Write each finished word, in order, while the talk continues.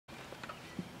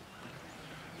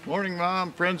Morning,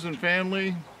 Mom, friends and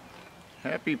family.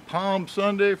 Happy Palm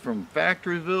Sunday from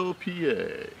Factoryville,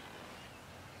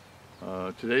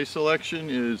 PA. Today's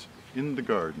selection is In the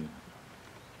Garden.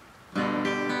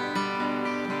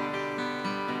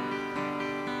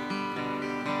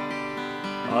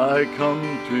 I come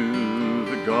to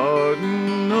the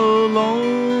garden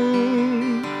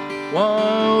alone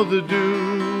while the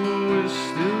dew is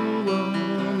still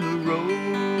on the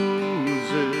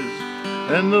roses,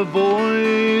 and the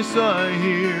voice I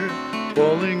hear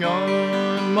falling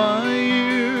on my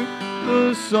ear,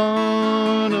 the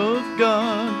Son of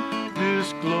God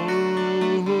discloses.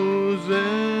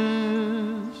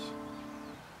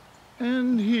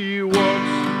 And He walks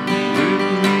with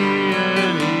me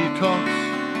and He talks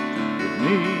with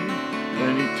me,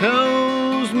 and He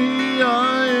tells me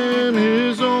I am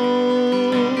His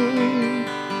own,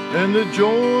 and the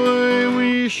joy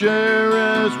we share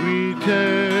as we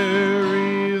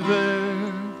tarry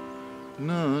there,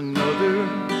 none other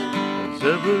has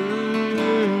ever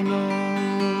known.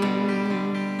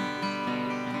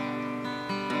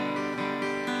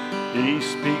 He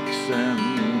speaks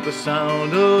and the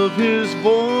sound of His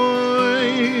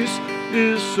voice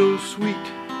is so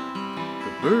sweet,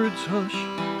 the birds hush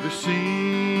their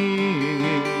singing,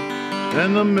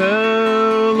 and the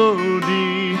melody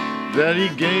that He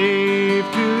gave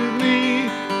to me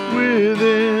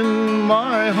within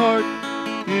my heart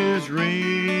is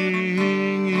ringing.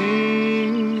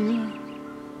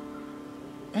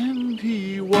 And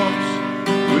He walks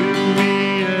with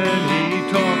me and He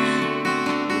talks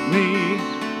with me,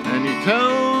 and He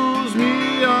tells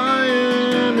me I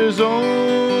am His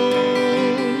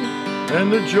own,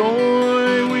 and the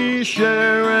joy we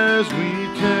share as we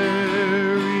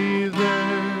tarry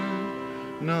there,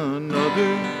 none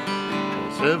other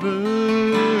has ever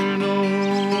known.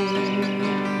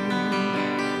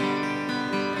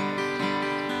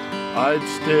 I'd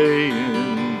stay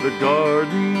in the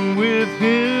garden with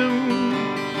Him,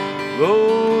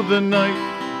 though the night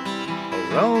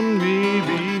around me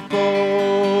be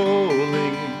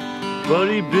falling, but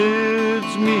He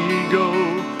bids me go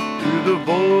to the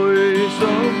voice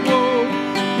of woe.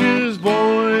 His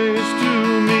voice to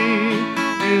me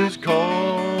is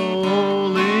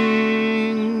calling,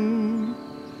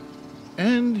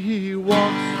 and He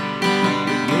walks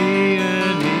with me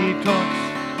and He talks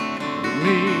with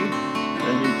me,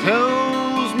 and He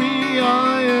tells me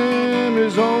I am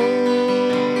His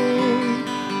own,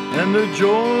 and the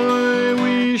joy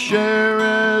we share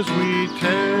as we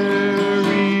tarry